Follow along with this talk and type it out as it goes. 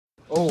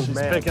Oh, She's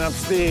man. picking up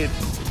speed.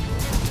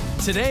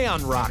 Today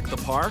on Rock the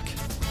Park,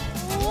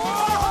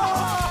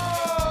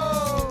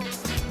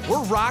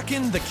 we're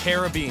rocking the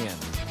Caribbean.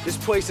 This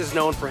place is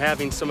known for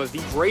having some of the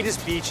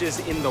greatest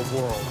beaches in the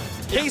world.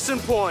 Case in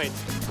point.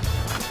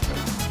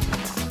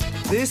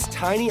 This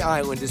tiny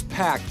island is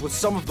packed with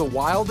some of the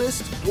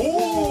wildest,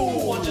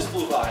 One just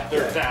flew by.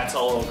 There are bats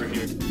all over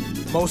here.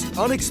 most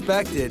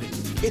unexpected,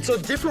 it's a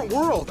different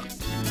world,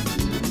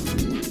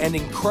 and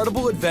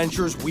incredible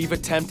adventures we've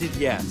attempted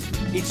yet.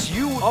 It's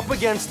you up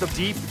against the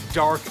deep,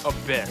 dark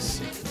abyss.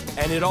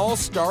 And it all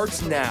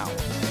starts now.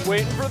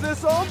 Waiting for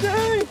this all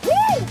day.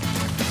 Woo!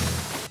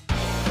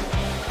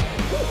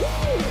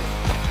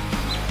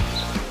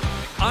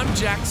 I'm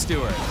Jack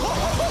Steward.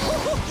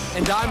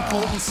 And I'm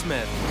Colton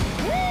Smith.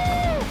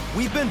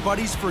 We've been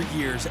buddies for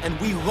years, and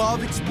we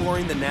love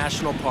exploring the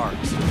national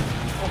parks.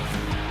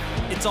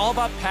 It's all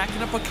about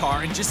packing up a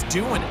car and just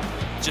doing it.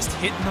 Just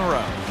hitting the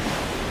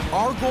road.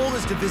 Our goal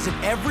is to visit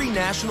every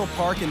national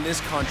park in this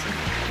country.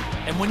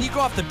 And when you go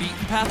off the beaten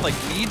path like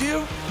we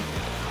do,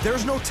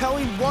 There's no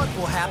telling what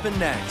will happen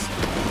next.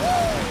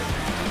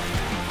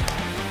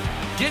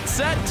 get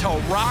set to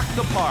rock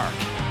the park.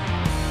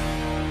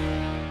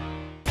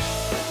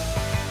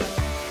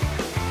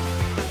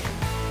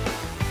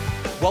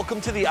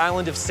 Welcome to the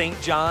island of St.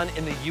 John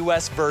in the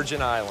U.S.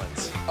 Virgin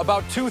Islands.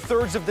 About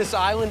 2/3 of this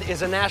island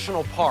is a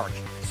national park.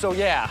 So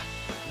yeah,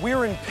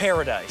 we're in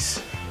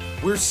paradise.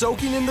 We're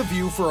soaking in the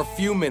view for a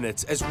few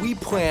minutes as we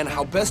plan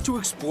how best to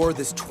explore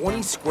this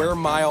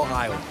 20-square-mile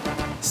island.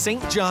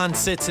 St. John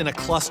sits in a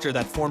cluster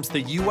that forms the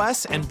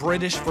U.S. and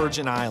British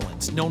Virgin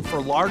Islands, known for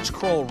large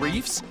coral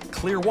reefs,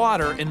 clear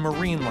water, and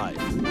marine life.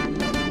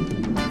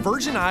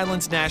 Virgin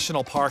Islands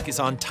National Park is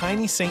on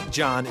tiny St.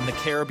 John in the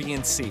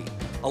Caribbean Sea,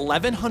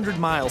 1,100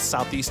 miles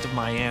southeast of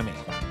Miami.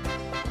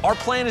 Our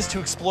plan is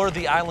to explore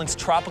the island's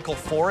tropical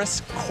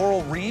forests,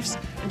 coral reefs,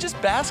 and just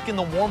bask in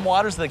the warm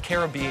waters of the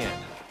Caribbean.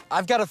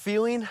 I've got a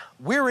feeling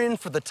we're in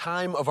for the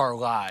time of our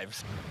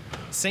lives.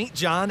 St.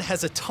 John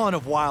has a ton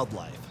of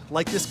wildlife,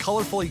 like this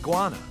colorful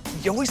iguana.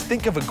 You always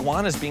think of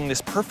iguanas being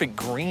this perfect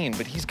green,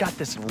 but he's got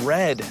this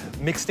red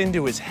mixed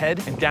into his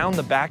head and down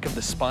the back of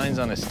the spines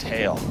on his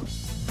tail.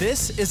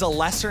 This is a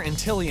lesser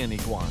Antillean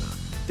iguana.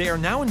 They are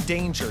now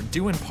endangered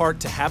due in part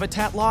to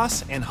habitat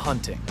loss and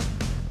hunting.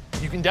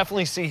 You can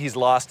definitely see he's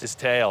lost his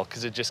tail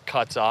because it just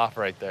cuts off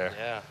right there.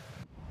 Yeah.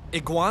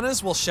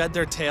 Iguanas will shed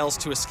their tails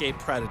to escape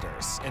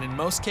predators, and in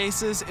most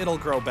cases, it'll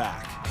grow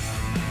back.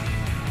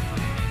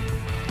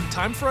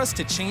 Time for us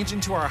to change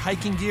into our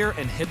hiking gear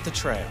and hit the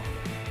trail.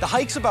 The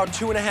hike's about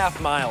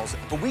 2.5 miles,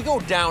 but we go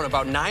down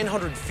about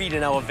 900 feet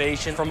in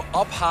elevation from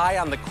up high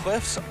on the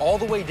cliffs all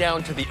the way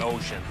down to the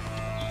ocean.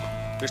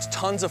 There's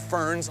tons of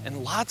ferns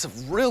and lots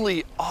of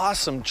really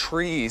awesome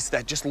trees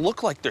that just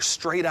look like they're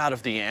straight out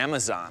of the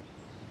Amazon.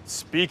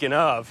 Speaking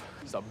of,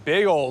 it's a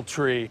big old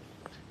tree.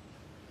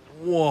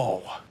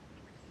 Whoa.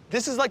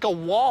 This is like a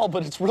wall,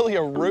 but it's really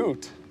a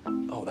root.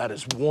 Oh, that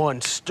is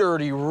one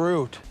sturdy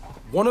root.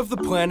 One of the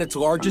planet's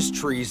largest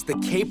trees, the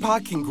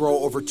kapok can grow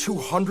over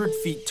 200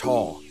 feet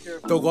tall.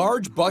 The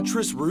large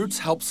buttress roots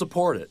help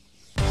support it.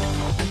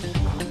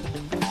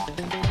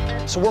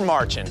 So we're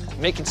marching,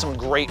 making some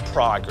great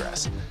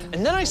progress.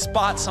 And then I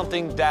spot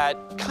something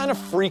that kind of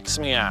freaks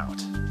me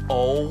out.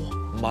 Oh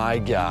my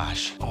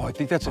gosh. Oh, I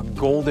think that's a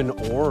golden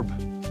orb.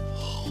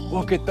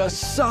 Look at the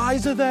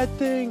size of that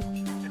thing.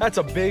 That's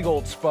a big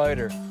old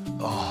spider.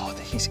 Oh,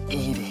 he's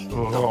eating the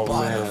Oh,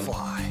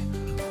 butterfly.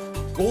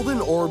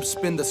 Golden orbs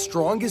spin the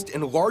strongest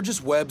and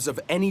largest webs of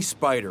any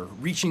spider,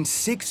 reaching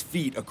 6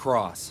 feet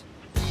across.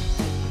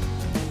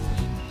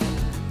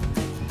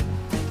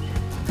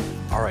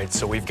 All right,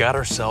 so we've got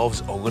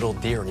ourselves a little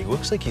deer, and he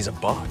looks like he's a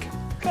buck.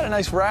 Got a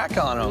nice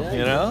rack on him,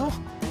 you know?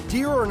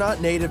 Deer are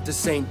not native to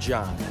St.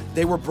 John.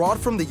 They were brought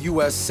from the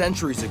U.S.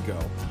 centuries ago.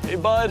 Hey,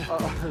 bud.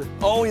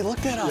 Oh, he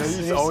looked at us.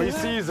 He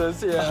sees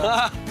us,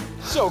 yeah.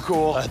 So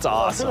cool. That's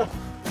awesome.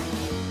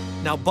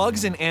 Now,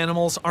 bugs and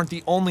animals aren't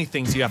the only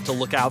things you have to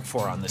look out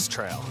for on this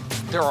trail.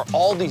 There are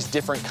all these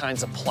different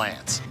kinds of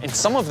plants, and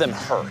some of them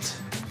hurt.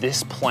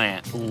 This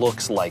plant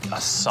looks like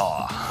a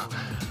saw.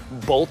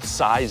 Both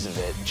sides of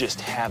it just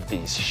have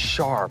these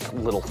sharp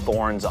little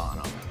thorns on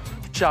them.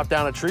 Chop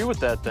down a tree with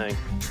that thing.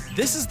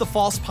 This is the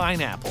false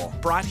pineapple,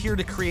 brought here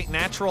to create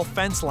natural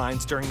fence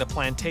lines during the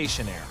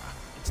plantation era.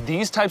 It's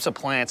these types of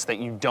plants that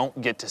you don't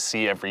get to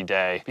see every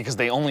day because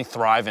they only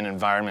thrive in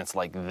environments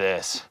like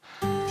this.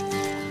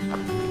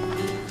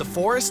 The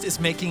forest is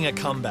making a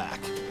comeback.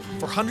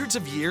 For hundreds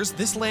of years,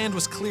 this land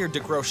was cleared to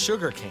grow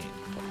sugarcane.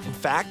 In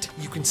fact,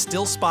 you can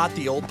still spot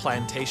the old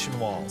plantation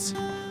walls.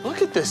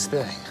 Look at this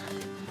thing.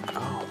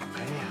 Oh,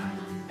 man.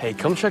 Hey,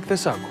 come check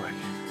this out quick.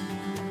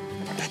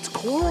 That's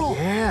coral.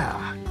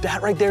 Yeah.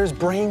 That right there is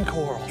brain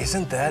coral.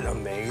 Isn't that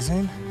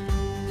amazing?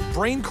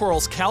 Brain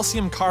coral's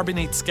calcium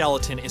carbonate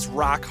skeleton is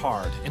rock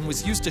hard and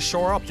was used to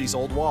shore up these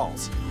old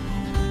walls.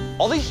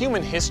 All the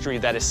human history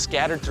that is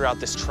scattered throughout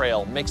this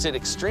trail makes it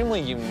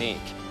extremely unique.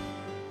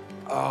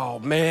 Oh,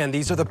 man,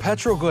 these are the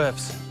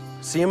petroglyphs.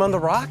 See them on the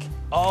rock?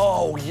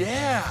 Oh,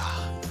 yeah.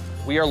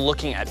 We are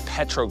looking at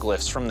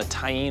petroglyphs from the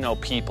Taino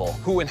people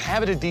who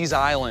inhabited these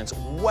islands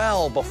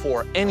well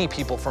before any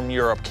people from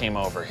Europe came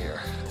over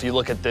here. If you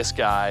look at this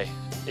guy,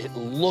 it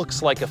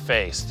looks like a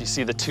face. You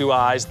see the two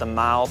eyes, the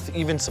mouth,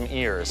 even some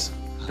ears.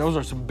 Those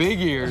are some big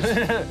ears.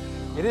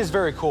 It is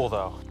very cool,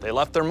 though. They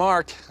left their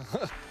mark.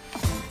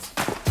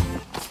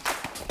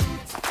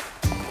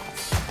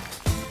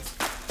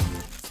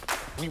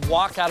 We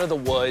walk out of the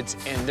woods,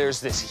 and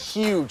there's this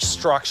huge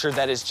structure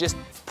that is just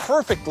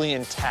perfectly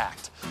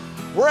intact.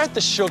 We're at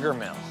the sugar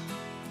mill.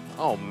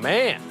 Oh,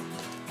 man.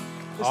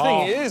 This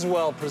thing is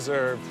well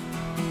preserved.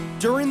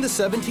 During the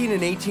 17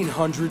 and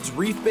 1800s,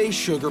 Reef Bay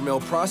Sugar Mill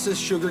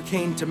processed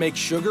sugarcane to make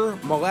sugar,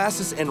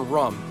 molasses, and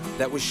rum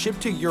that was shipped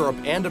to Europe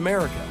and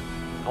America.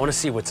 I want to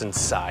see what's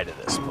inside of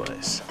this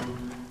place.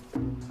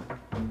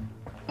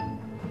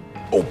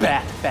 Oh,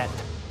 bat.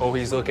 Oh,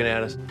 he's looking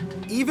at us.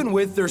 Even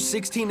with their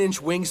 16-inch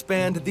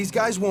wingspan, these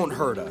guys won't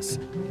hurt us.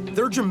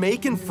 They're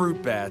Jamaican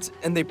fruit bats,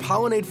 and they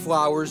pollinate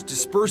flowers,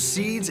 disperse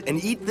seeds,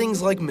 and eat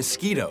things like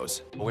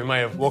mosquitoes. We might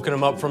have woken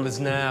him up from his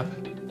nap.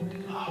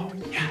 Oh,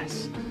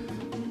 yes.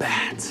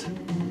 Bats.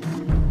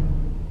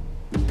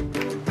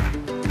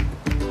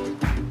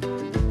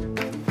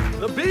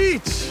 The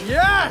beach!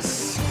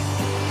 Yes!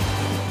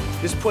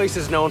 This place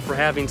is known for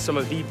having some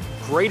of the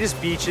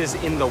greatest beaches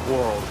in the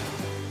world.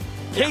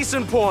 Case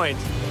in point.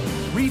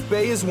 Reef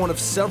Bay is one of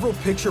several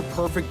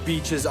picture-perfect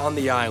beaches on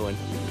the island.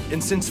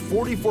 And since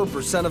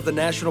 44% of the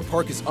national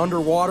park is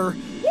underwater,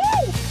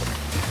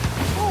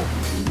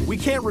 we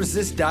can't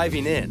resist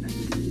diving in.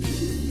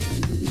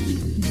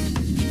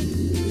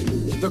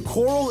 The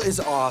coral is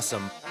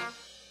awesome.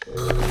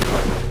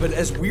 But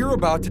as we're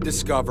about to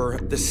discover,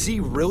 the sea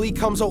really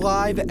comes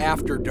alive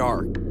after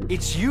dark.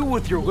 It's you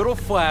with your little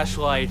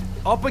flashlight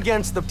up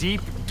against the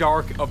deep,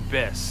 dark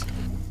abyss.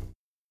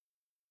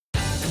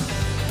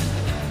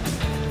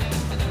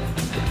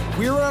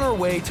 We're on our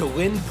way to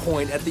Lynn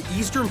Point at the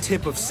eastern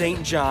tip of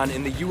St. John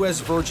in the U.S.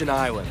 Virgin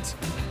Islands.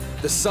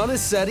 The sun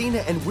is setting,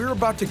 and we're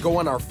about to go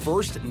on our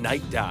first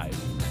night dive.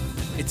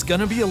 It's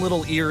gonna be a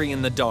little eerie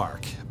in the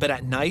dark, but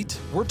at night,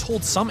 we're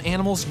told some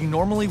animals you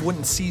normally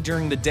wouldn't see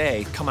during the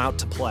day come out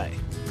to play.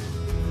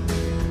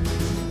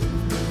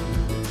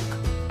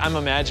 I'm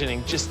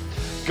imagining just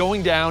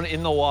going down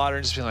in the water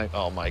and just being like,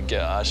 oh my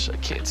gosh, I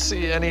can't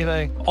see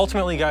anything.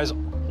 Ultimately, guys,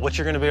 what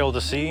you're going to be able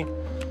to see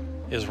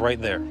is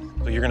right there.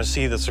 So you're going to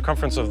see the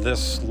circumference of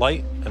this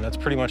light, and that's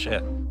pretty much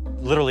it.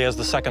 Literally, as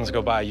the seconds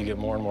go by, you get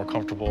more and more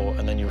comfortable,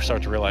 and then you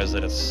start to realize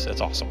that it's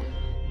awesome.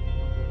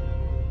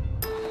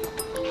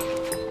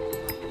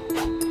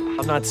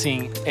 I'm not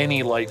seeing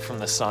any light from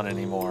the sun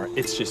anymore.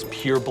 It's just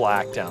pure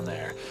black down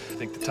there. I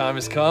think the time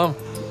has come.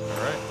 All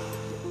right.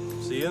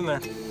 See you in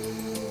there.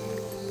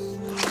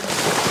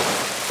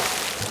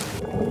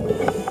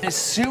 As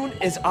soon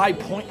as I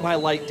point my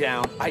light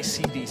down, I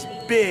see these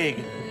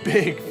big,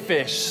 big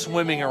fish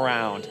swimming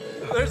around.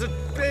 There's a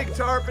big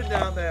tarpon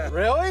down there.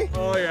 Really?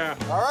 Oh, yeah.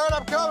 All right,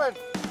 I'm coming.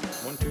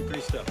 1, 2,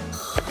 3, step. Do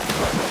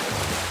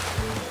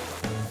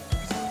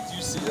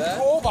you see that?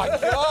 Oh my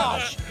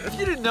gosh! If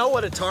you didn't know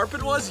what a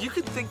tarpon was, you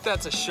could think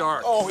that's a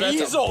shark. Oh, that's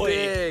easily.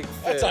 A big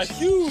fish. That's a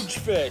huge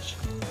fish.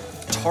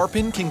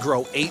 Tarpon can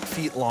grow 8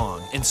 feet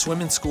long and swim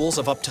in schools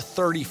of up to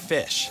 30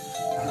 fish.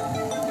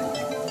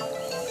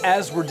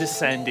 As we're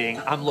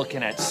descending, I'm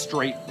looking at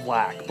straight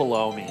black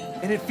below me,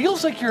 and it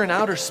feels like you're in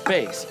outer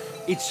space.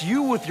 It's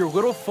you with your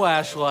little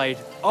flashlight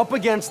up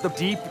against the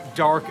deep,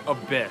 dark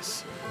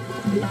abyss.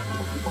 The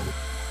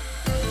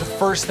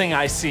first thing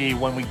I see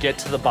when we get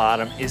to the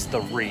bottom is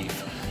the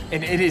reef,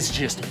 and it is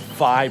just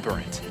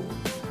vibrant.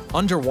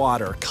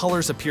 Underwater,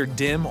 colors appear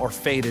dim or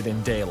faded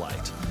in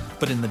daylight.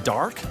 But in the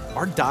dark,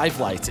 our dive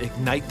lights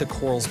ignite the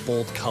coral's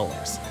bold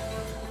colors.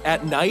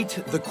 At night,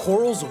 the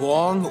coral's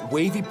long,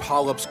 wavy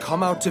polyps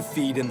come out to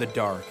feed in the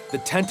dark. The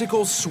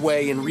tentacles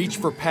sway and reach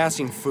for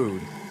passing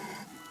food.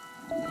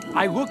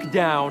 I look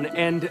down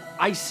and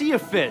I see a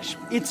fish.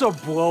 It's a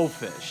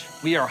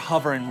blowfish. We are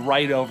hovering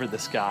right over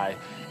this guy,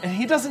 and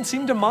he doesn't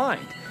seem to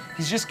mind.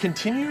 He's just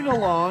continuing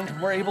along,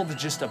 and we're able to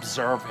just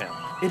observe him.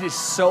 It is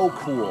so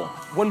cool.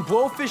 When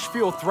blowfish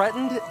feel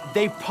threatened,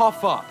 they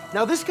puff up.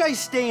 Now this guy's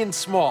staying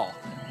small,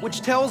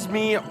 which tells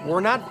me we're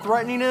not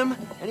threatening him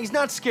and he's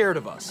not scared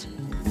of us.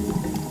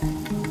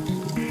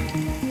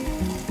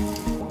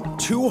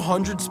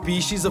 200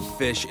 species of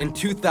fish and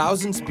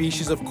 2,000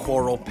 species of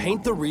coral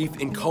paint the reef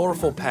in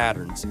colorful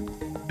patterns.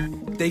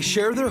 They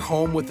share their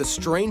home with a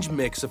strange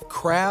mix of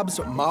crabs,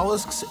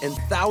 mollusks, and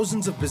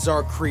thousands of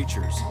bizarre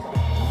creatures.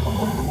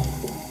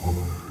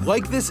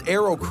 Like this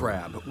arrow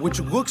crab,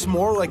 which looks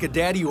more like a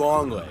daddy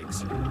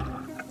longlegs.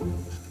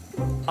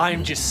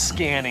 I'm just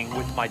scanning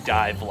with my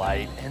dive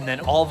light, and then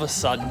all of a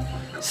sudden,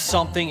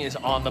 something is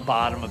on the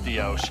bottom of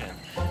the ocean.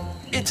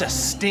 It's a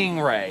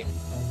stingray.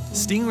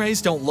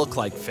 Stingrays don't look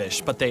like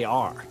fish, but they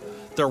are.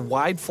 Their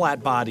wide,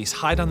 flat bodies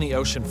hide on the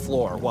ocean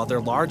floor, while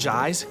their large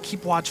eyes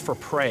keep watch for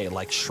prey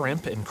like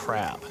shrimp and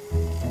crab.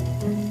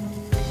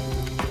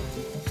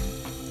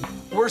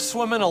 We're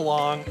swimming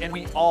along, and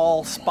we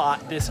all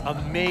spot this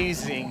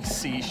amazing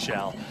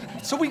seashell.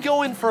 So we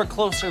go in for a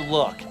closer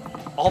look,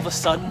 all of a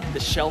sudden, the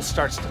shell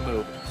starts to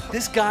move.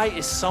 This guy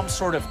is some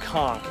sort of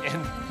conch,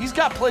 and he's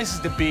got places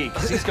to be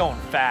because he's going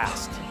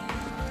fast.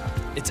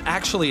 It's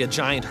actually a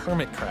giant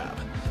hermit crab.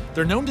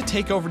 They're known to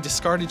take over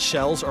discarded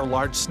shells or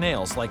large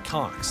snails like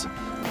conchs.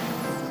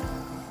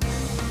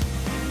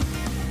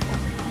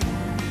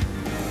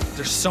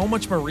 There's so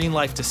much marine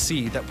life to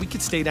see that we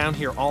could stay down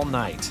here all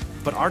night,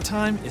 but our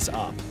time is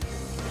up.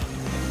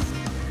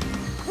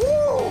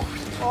 Woo!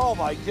 Oh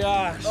my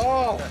gosh.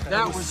 Oh,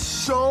 that was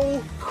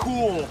so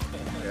cool.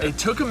 It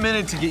took a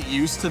minute to get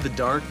used to the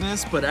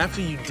darkness, but after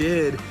you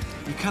did,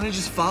 you kind of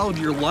just followed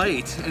your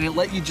light, and it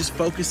let you just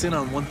focus in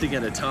on one thing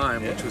at a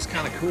time, which was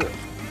kind of cool.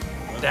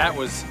 That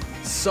was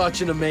such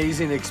an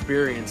amazing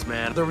experience,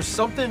 man. There was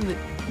something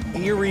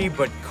eerie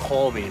but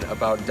calming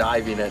about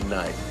diving at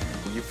night.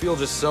 You feel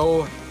just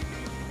so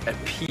at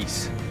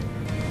peace.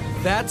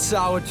 That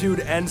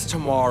solitude ends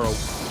tomorrow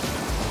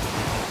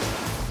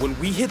when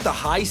we hit the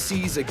high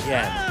seas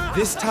again,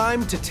 this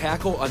time to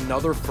tackle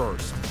another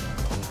first.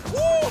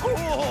 Whoa!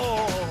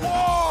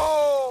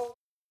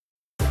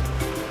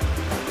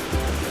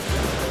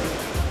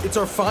 It's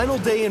our final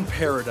day in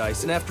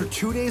paradise, and after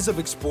 2 days of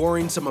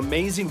exploring some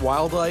amazing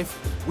wildlife,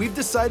 we've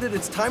decided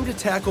it's time to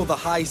tackle the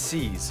high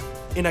seas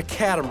in a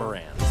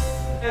catamaran.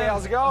 Hey,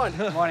 how's it going?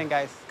 Good morning,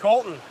 guys.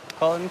 Colton.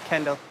 Colton,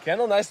 Kendall.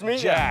 Kendall, nice to meet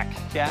you. Jack.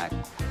 Jack.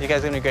 You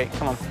guys are gonna be great.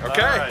 Come on.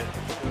 Okay. All right.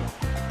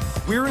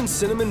 We're in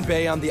Cinnamon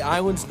Bay on the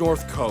island's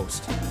north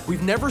coast.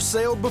 We've never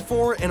sailed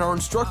before, and our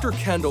instructor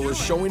Kendall is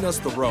showing us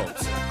the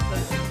ropes.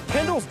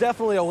 Kendall's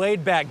definitely a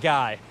laid-back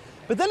guy,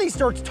 but then he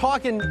starts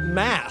talking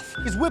math.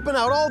 He's whipping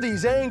out all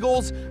these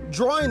angles,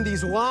 drawing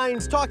these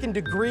lines, talking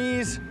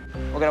degrees.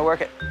 We're gonna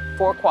work at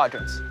 4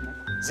 quadrants.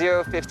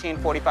 0, 15,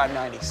 45,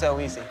 90. So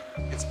easy.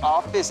 It's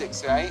all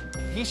physics, right?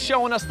 He's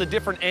showing us the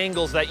different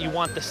angles that you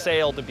want the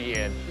sail to be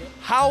in,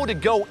 how to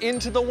go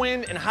into the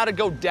wind and how to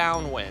go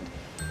downwind.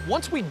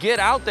 Once we get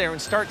out there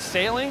and start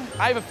sailing,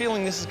 I have a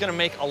feeling this is gonna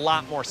make a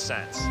lot more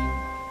sense.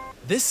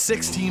 This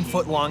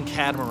 16-foot-long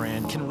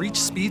catamaran can reach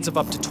speeds of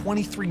up to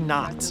 23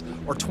 knots,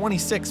 or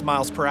 26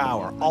 miles per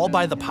hour, all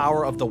by the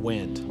power of the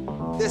wind.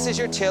 This is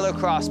your tiller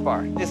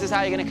crossbar. This is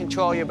how you're gonna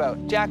control your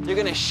boat. Jack, you're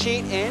gonna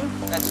sheet in.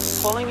 That's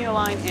pulling your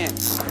line in,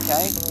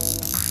 okay?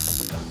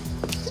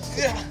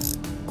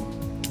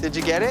 Did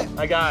you get it?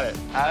 I got it.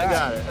 I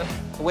got it.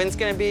 The wind's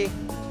gonna be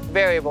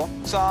variable.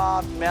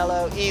 Soft,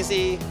 mellow,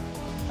 easy.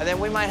 And then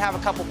we might have a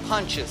couple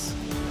punches.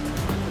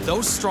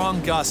 Those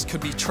strong gusts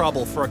could be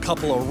trouble for a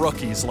couple of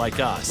rookies like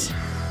us.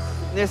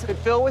 This could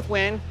fill with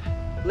wind,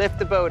 lift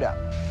the boat up,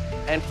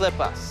 and flip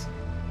us.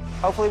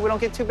 Hopefully we don't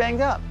get too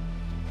banged up.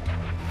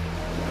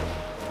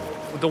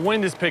 The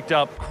wind has picked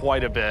up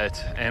quite a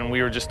bit, and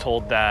we were just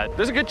told that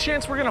there's a good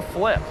chance we're gonna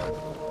flip.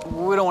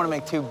 We don't want to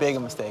make too big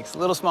of mistakes.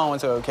 Little small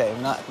ones are okay.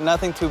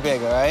 Nothing too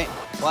big, all right?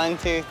 1,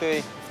 2,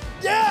 3.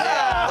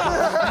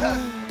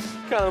 Yeah!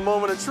 Kind of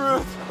moment of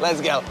truth.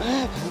 Let's go.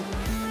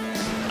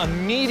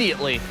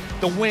 Immediately,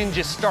 the wind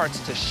just starts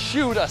to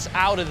shoot us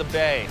out of the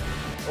bay.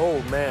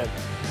 Oh, man.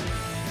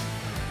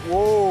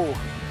 Whoa.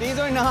 These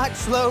are not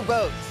slow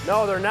boats.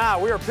 No, they're not.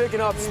 We are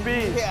picking up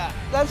speed. Yeah,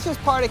 that's just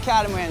part of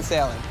catamaran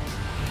sailing.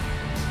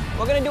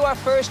 We're gonna do our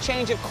first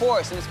change of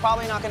course, and it's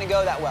probably not gonna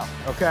go that well.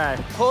 Okay.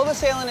 Pull the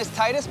sail in as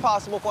tight as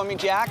possible for me,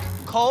 Jack.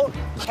 Colt,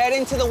 head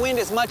into the wind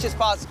as much as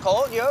possible.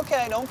 Colt, you're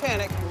okay, don't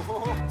panic.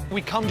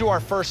 We come to our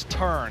first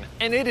turn,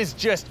 and it is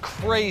just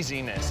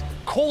craziness.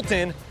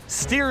 Colton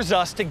steers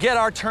us to get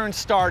our turn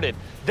started.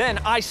 Then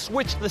I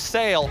switch the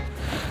sail,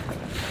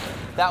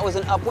 That was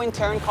an upwind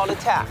turn called a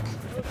tack.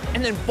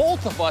 and then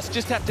both of us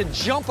just have to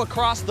jump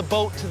across the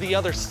boat to the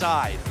other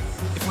side.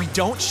 If we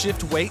don't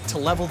shift weight to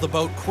level the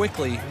boat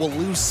quickly, we'll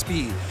lose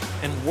speed.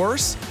 And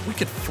worse, we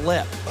could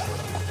flip.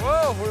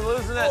 Whoa, we're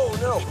losing it.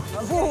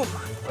 Oh,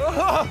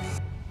 no.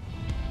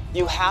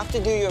 You have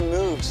to do your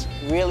moves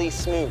really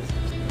smooth.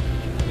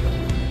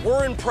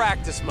 We're in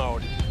practice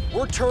mode.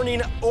 We're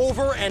turning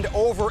over and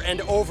over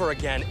and over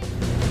again.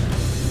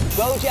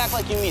 Go, Jack,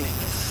 like you mean it.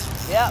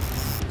 Yep.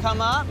 Come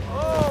up,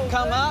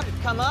 come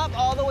up,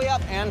 all the way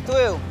up and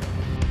through.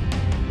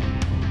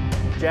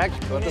 Jack,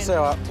 let the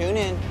sail up. Tune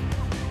in.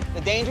 The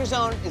danger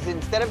zone is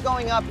instead of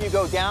going up, you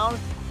go down.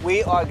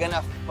 We are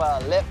gonna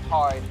flip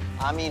hard.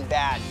 I mean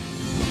bad.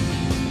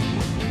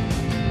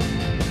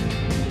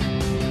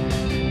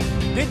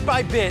 Bit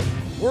by bit,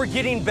 we're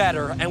getting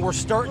better, and we're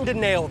starting to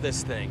nail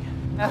this thing.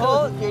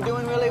 Colt, you're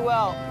doing really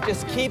well.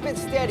 Just keep it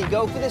steady.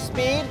 Go for the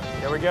speed.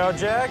 Here we go,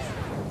 Jack.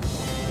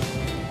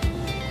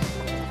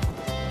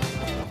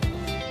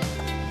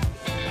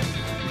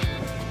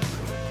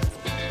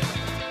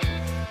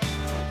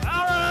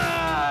 All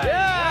right!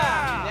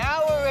 Yeah!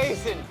 Now we're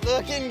racing.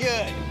 Looking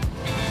good.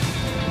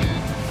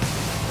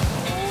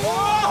 Whoa!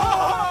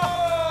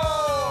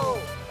 All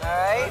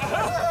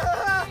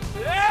right.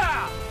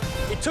 Yeah!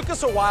 It took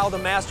us a while to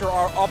master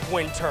our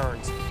upwind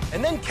turns.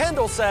 And then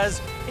Kendall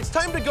says, it's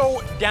time to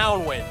go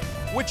downwind,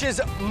 which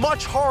is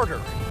much harder.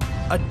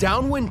 A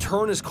downwind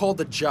turn is called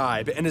a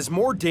jibe and is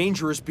more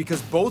dangerous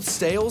because both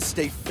sails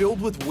stay filled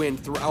with wind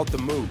throughout the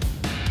move.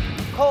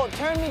 Colt,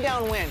 turn me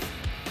downwind.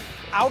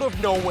 out of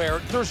nowhere,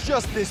 there's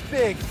just this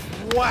big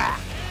whack.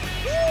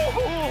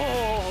 Whoa!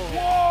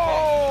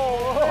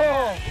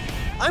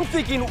 I'm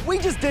thinking we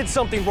just did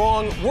something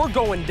wrong. We're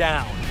going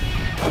down.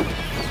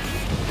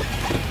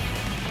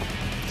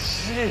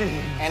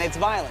 And it's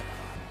violent.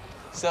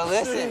 So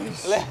listen.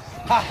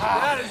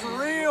 That is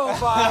real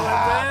violent,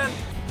 man.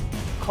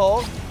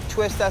 Cole,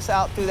 twist us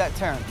out through that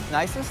turn.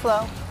 Nice and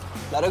slow.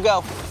 Let her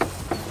go.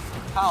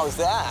 How's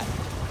that?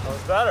 That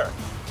was better.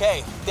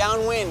 Okay,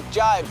 downwind,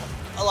 jibe,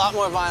 a lot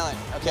more violent,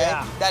 okay?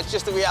 Yeah. That's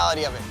just the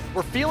reality of it.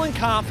 We're feeling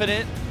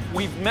confident.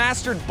 We've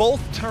mastered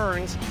both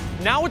turns.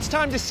 Now it's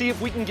time to see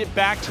if we can get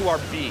back to our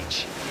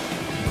beach.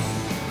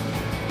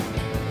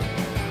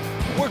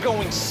 We're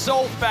going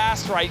so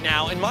fast right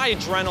now, and my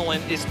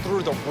adrenaline is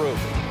through the roof.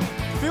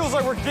 Feels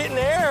like we're getting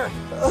air.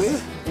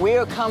 We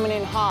are coming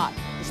in hot.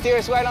 Steer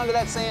us right onto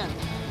that sand.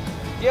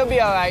 You'll be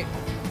all right.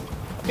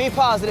 Be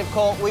positive,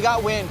 Colt. We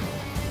got wind.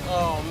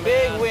 Oh, man.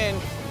 Big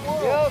wind.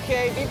 You're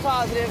okay. Be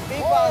positive. Be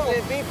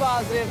positive. Be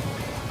positive.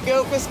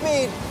 Go for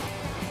speed.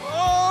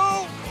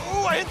 Oh,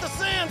 I hit the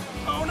sand.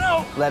 Oh,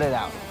 no. Let it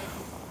out.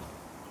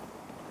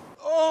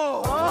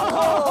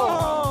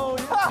 Oh,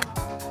 yeah.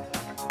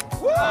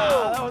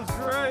 Wow, that was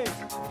great.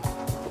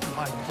 Oh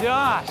my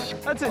gosh,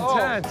 that's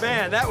intense. Oh,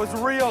 man, that was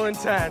real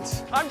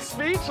intense. I'm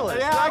speechless.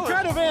 Yeah, I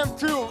kind of am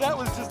too. That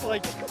was just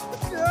like,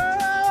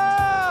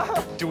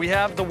 yeah. Do we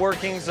have the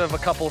workings of a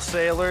couple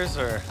sailors,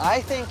 or?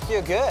 I think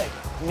you're good.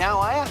 Now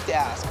I have to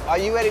ask, are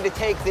you ready to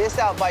take this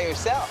out by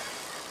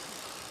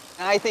yourself?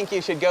 I think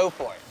you should go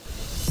for it.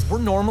 We're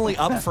normally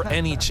up for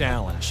any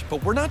challenge,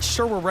 but we're not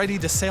sure we're ready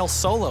to sail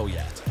solo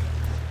yet.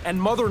 And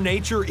Mother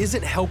Nature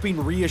isn't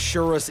helping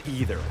reassure us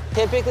either.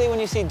 Typically, when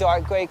you see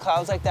dark gray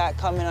clouds like that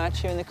coming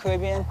at you in the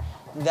Caribbean,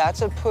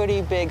 that's a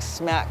pretty big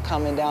smack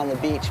coming down the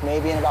beach,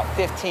 maybe in about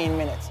 15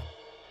 minutes.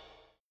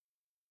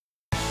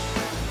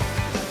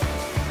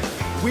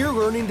 We're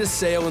learning to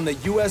sail in the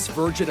U.S.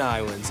 Virgin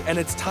Islands, and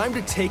it's time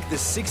to take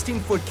this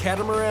 16-foot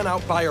catamaran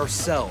out by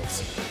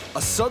ourselves.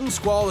 A sudden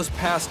squall has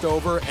passed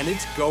over, and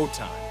it's go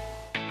time.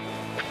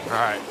 All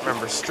right,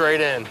 remember,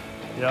 straight in.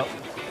 Yep.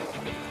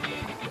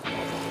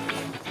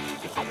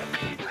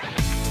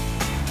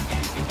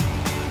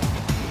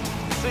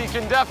 So you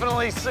can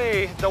definitely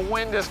see the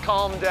wind has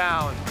calmed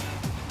down.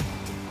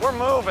 We're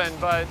moving,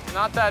 but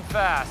not that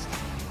fast.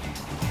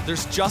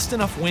 There's just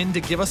enough wind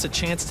to give us a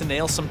chance to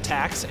nail some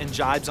tacks and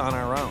jibes on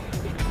our own.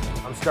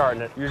 I'm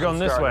starting it. You're going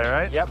this way,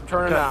 right? Yep,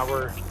 turning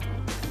outward.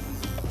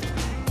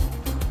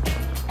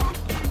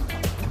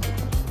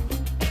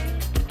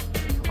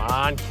 Come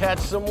on, catch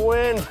some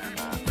wind.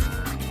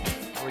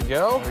 There we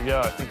go. There we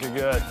go, I think you're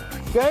good.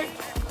 Okay.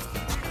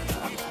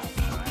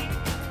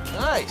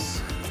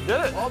 Nice.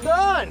 Did it. All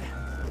done.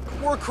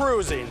 We're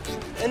cruising.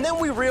 And then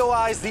we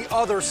realize the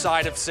other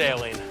side of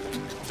sailing,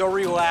 the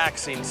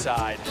relaxing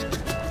side.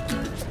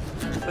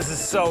 This is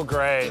so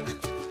great.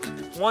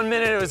 1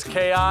 minute it was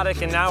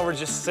chaotic, and now we're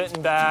just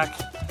sitting back,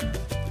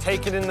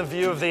 taking in the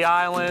view of the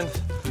island.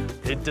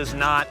 It does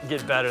not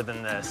get better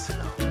than this.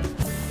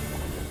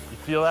 You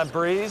feel that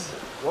breeze?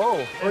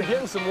 Whoa, we're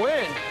getting some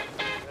wind.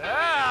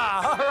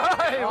 Yeah, all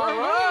right, we're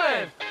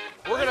moving.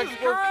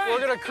 We're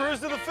gonna cruise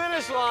to the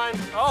finish line.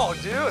 Oh,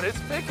 dude, it's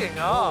picking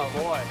up. Oh,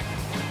 boy.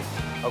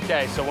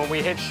 Okay, so when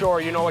we hit shore,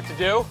 you know what to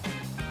do?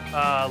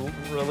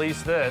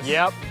 Release this.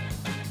 Yep.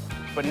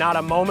 But not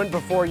a moment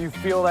before you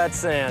feel that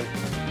sand.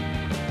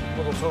 A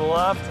little to the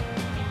left.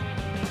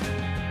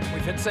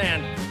 We've hit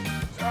sand.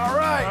 All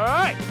right. All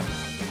right.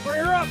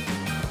 Bring her up.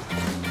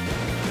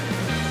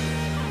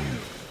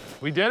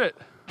 We did it.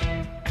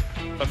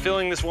 I'm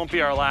feeling this won't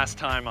be our last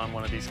time on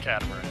one of these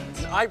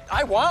catamarans.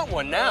 I want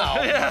one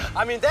now. Yeah.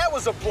 I mean, that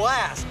was a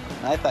blast.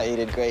 I thought you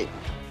did great.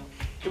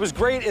 It was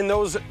great in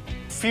those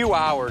few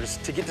hours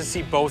to get to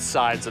see both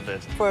sides of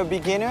it. For a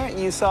beginner,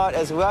 you saw it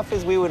as rough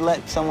as we would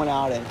let someone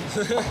out in.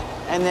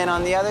 And then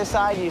on the other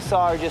side, you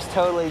saw her just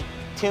totally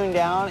tune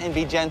down and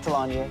be gentle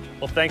on you.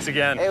 Well, thanks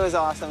again. It was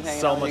awesome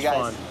hanging out with you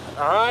guys.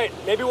 All right,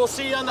 maybe we'll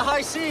see you on the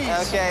high seas.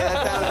 Okay,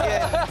 that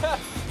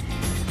sounds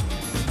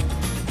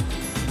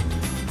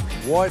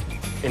good. What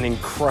an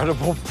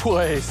incredible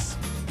place.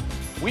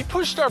 We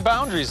pushed our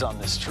boundaries on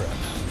this trip.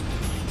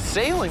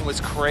 Sailing was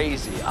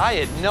crazy. I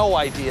had no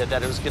idea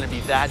that it was going to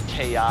be that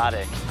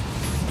chaotic.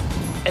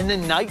 And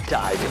then night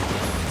diving.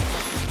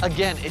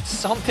 Again, it's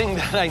something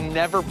that I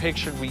never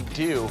pictured we'd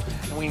do,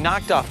 and we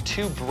knocked off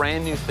two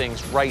brand new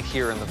things right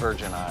here in the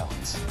Virgin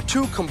Islands.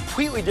 Two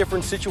completely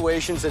different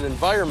situations and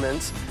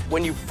environments.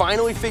 When you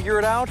finally figure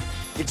it out,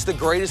 it's the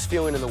greatest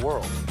feeling in the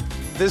world.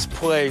 This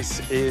place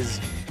is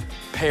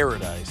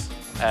paradise.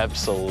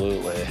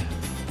 Absolutely.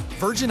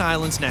 Virgin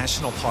Islands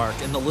National Park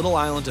and the little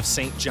island of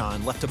St.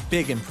 John left a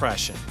big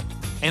impression.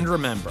 And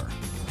remember,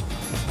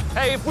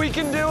 Hey, if we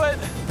can do it,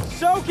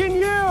 So can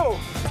you.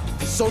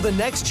 So the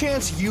next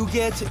chance you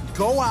get,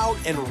 go out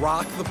and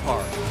rock the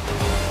park.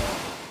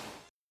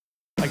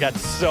 I got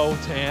so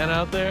tan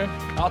out there.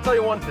 I'll tell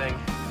you one thing.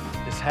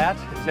 This hat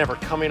is never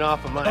coming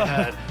off of my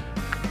head.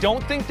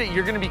 don't think that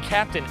you're going to be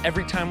captain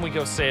every time we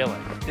go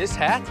sailing. This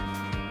hat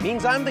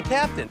means I'm the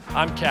captain.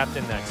 I'm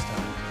captain next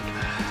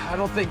time. I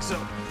don't think so.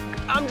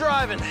 I'm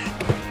driving.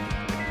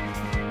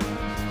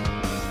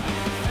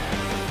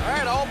 All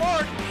right, all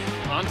aboard.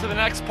 On to the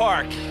next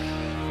park.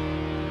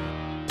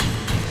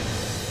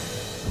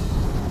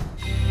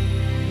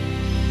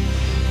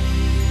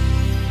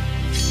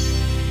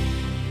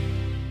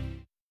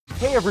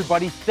 Hey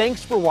everybody,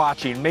 thanks for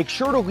watching. Make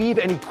sure to leave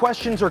any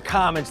questions or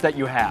comments that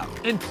you have.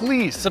 And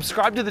please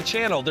subscribe to the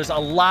channel. There's a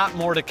lot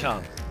more to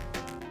come.